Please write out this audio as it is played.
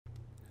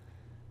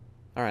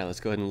All right, let's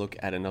go ahead and look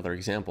at another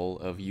example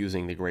of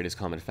using the greatest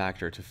common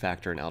factor to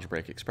factor an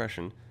algebraic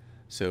expression.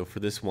 So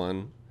for this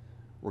one,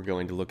 we're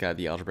going to look at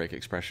the algebraic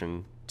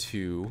expression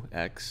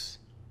 2x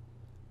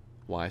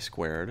y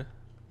squared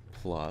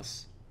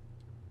plus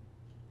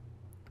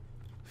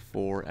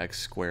 4x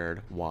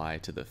squared y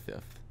to the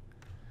fifth.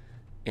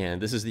 And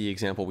this is the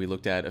example we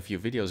looked at a few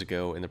videos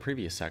ago in the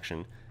previous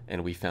section,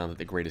 and we found that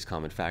the greatest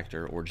common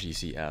factor, or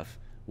GCF,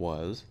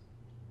 was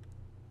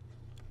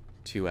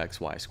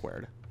 2xy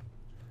squared.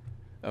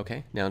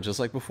 Okay, now just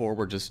like before,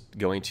 we're just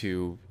going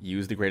to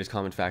use the greatest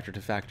common factor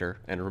to factor,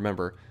 and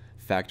remember,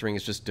 factoring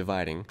is just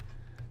dividing.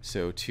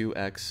 So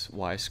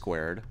 2xy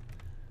squared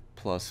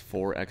plus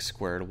 4x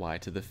squared y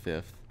to the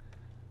fifth,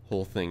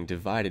 whole thing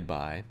divided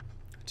by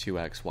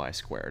 2xy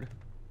squared.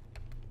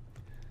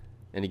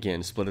 And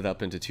again, split it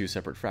up into two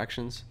separate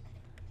fractions,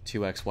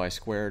 2xy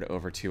squared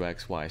over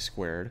 2xy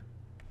squared,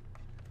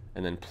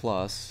 and then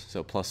plus,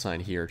 so plus sign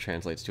here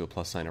translates to a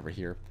plus sign over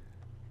here,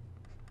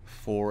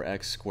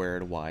 4x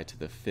squared y to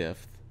the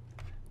fifth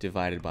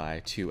divided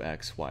by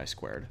 2xy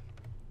squared.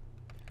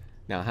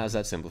 Now, how does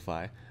that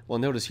simplify? Well,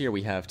 notice here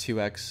we have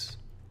 2x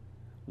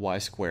y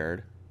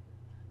squared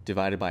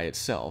divided by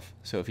itself.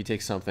 So if you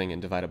take something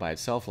and divide it by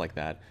itself like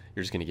that,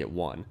 you're just going to get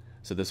 1.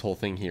 So this whole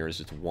thing here is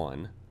just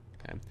 1.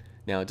 Okay.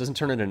 Now, it doesn't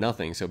turn into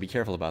nothing, so be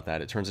careful about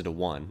that. It turns into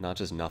 1, not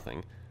just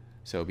nothing.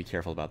 So be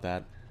careful about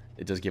that.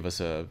 It does give us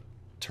a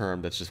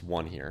term that's just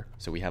 1 here.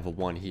 So we have a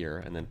 1 here,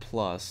 and then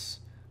plus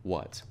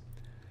what?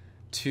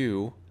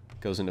 2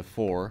 goes into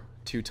 4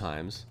 2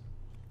 times.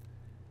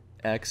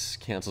 X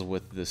cancels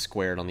with the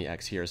squared on the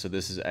x here, so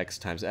this is x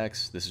times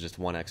x. This is just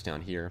 1x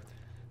down here,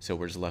 so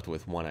we're just left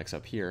with 1x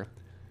up here.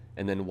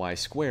 And then y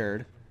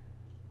squared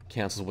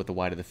cancels with the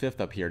y to the fifth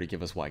up here to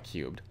give us y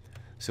cubed.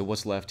 So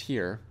what's left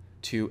here?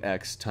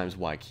 2x times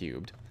y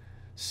cubed.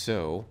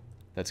 So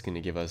that's going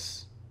to give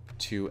us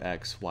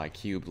 2x y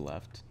cubed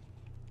left.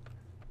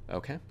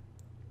 Okay?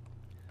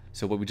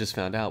 So what we just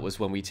found out was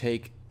when we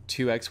take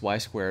 2x y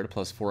squared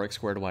plus 4x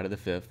squared y to the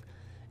fifth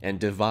and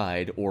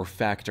divide or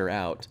factor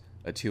out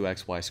a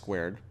 2x y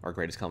squared, our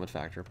greatest common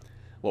factor,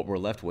 what we're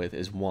left with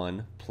is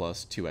 1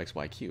 plus 2x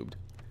y cubed.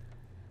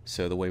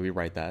 So the way we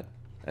write that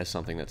as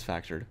something that's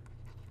factored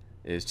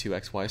is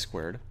 2x y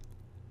squared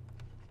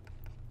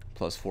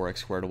plus 4x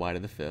squared y to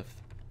the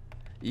fifth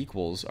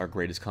equals our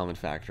greatest common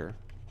factor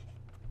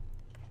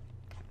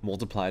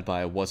multiplied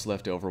by what's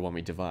left over when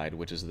we divide,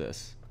 which is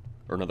this.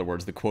 Or in other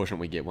words, the quotient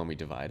we get when we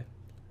divide.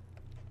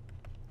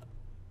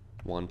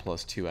 1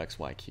 plus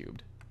 2xy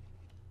cubed.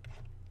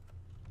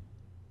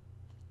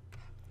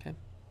 Okay,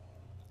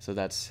 so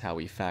that's how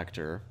we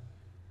factor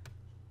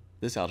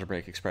this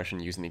algebraic expression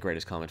using the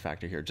greatest common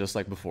factor here. Just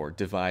like before,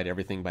 divide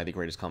everything by the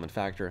greatest common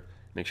factor.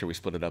 Make sure we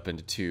split it up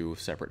into two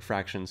separate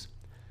fractions.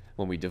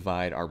 When we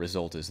divide, our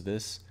result is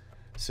this.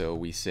 So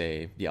we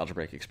say the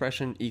algebraic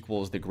expression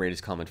equals the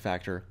greatest common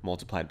factor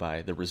multiplied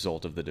by the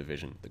result of the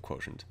division, the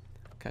quotient.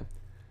 Okay,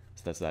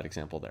 so that's that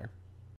example there.